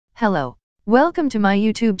Hello. Welcome to my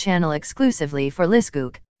YouTube channel exclusively for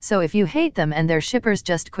LISKOOK, so if you hate them and their shippers,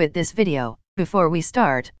 just quit this video. Before we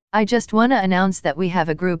start, I just wanna announce that we have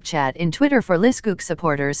a group chat in Twitter for LISKOOK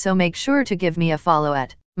supporters, so make sure to give me a follow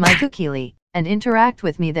at 𝐕𝐈𝐃𝐄𝐎 and interact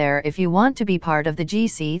with me there if you want to be part of the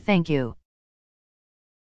GC. Thank you.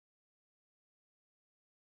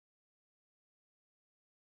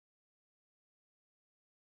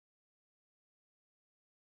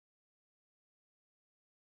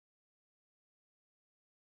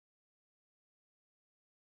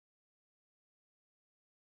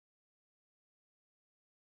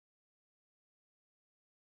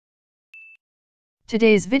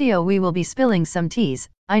 Today's video we will be spilling some teas.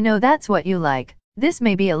 I know that's what you like. This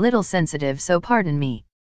may be a little sensitive, so pardon me.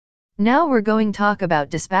 Now we're going to talk about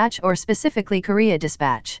Dispatch, or specifically Korea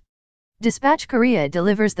Dispatch. Dispatch Korea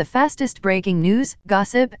delivers the fastest breaking news,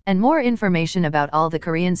 gossip, and more information about all the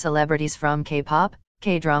Korean celebrities from K-pop,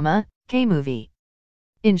 K-drama, K-movie.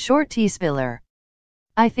 In short, tea spiller.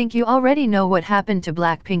 I think you already know what happened to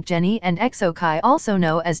BLACKPINK Jennie and 𝐏𝐋𝐀𝐘𝐋𝐈𝐒𝐓, also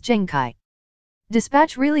known as 𝐏𝐋𝐀𝐘𝐋𝐈𝐒𝐓.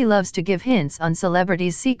 Dispatch really loves to give hints on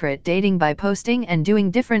celebrities' secret dating by posting and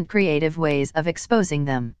doing different creative ways of exposing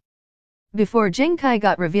them. Before 𝐏𝐋𝐀𝐘𝐋𝐈𝐒𝐓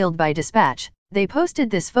got revealed by Dispatch, they posted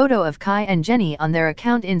this photo of Kai and Jennie on their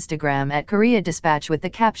account Instagram at Korea Dispatch with the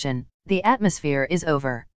caption, "The atmosphere is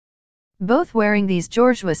over." Both wearing these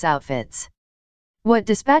gorgeous outfits. What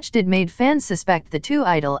Dispatch did made fans suspect the two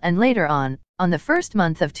idol, and later on the first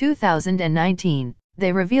month of 2019,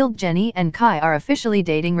 they revealed Jennie and Kai are officially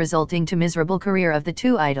dating, resulting to miserable career of the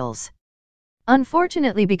two idols.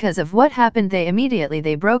 Unfortunately, because of what happened, they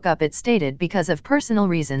immediately broke up. It stated because of personal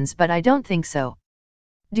reasons, but I don't think so.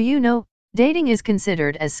 Do you know, dating is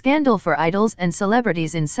considered as scandal for idols and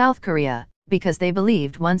celebrities in South Korea, because they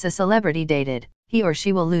believed once a celebrity dated, he or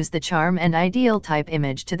she will lose the charm and ideal type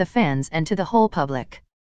image to the fans and to the whole public.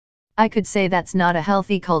 I could say that's not a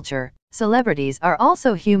healthy culture. Celebrities are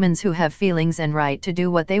also humans who have feelings and right to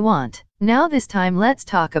do what they want. Now this time let's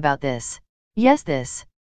talk about this. Yes, this.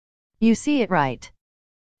 You see it right.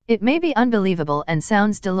 It may be unbelievable and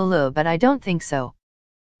sounds delulu, but I don't think so.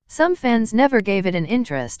 Some fans never gave it an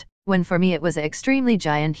interest, when for me it was an extremely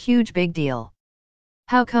giant huge big deal.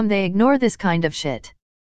 How come they ignore this kind of shit?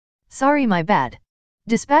 Sorry, my bad.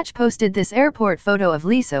 Dispatch posted this airport photo of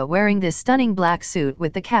Lisa wearing this stunning black suit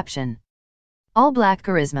with the caption, "All Black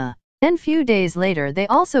Charisma." Then few days later they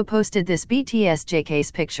also posted this BTS JK's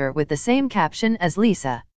picture with the same caption as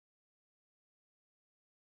Lisa.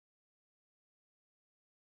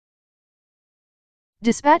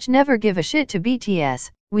 Dispatch never give a shit to BTS.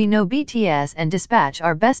 We know BTS and Dispatch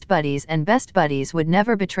are best buddies, and best buddies would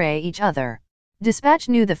never betray each other. Dispatch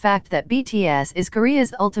knew the fact that BTS is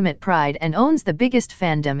Korea's ultimate pride and owns the biggest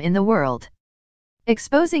fandom in the world.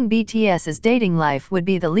 Exposing BTS's dating life would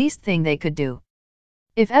be the least thing they could do.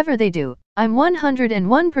 If ever they do, I'm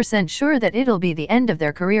 101% sure that it'll be the end of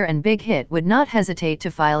their career, and Big Hit would not hesitate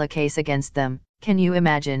to file a case against them. Can you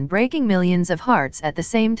imagine breaking millions of hearts at the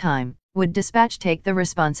same time? Would Dispatch take the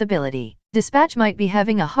responsibility? Dispatch might be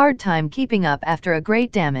having a hard time keeping up after a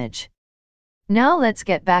great damage. Now let's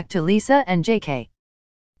get back to Lisa and JK.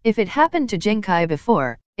 If it happened to 𝐏𝐋𝐀𝐘𝐋𝐈𝐒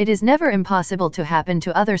before, it is never impossible to happen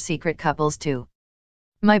to other secret couples too.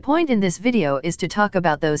 My point in this video is to talk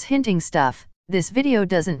about those hinting stuff. This video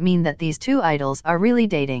doesn't mean that these two idols are really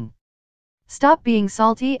dating. Stop being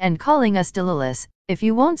salty and calling us delulus. If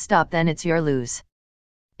you won't stop, then it's your lose.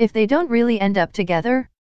 If they don't really end up together,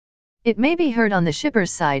 it may be hurt on the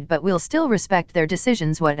shipper's side, but we'll still respect their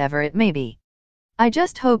decisions, whatever it may be. I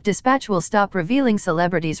just hope Dispatch will stop revealing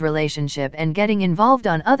celebrities' relationship and getting involved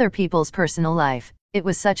on other people's personal life. It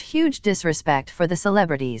was such huge disrespect for the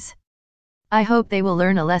celebrities. I hope they will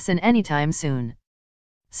learn a lesson anytime soon.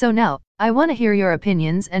 So now, I want to hear your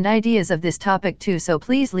opinions and ideas of this topic too, so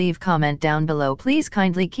please leave comment down below. Please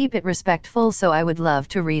kindly keep it respectful, so I would love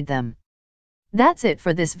to read them. That's it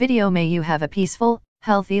for this video. May you have a peaceful,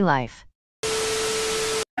 healthy life.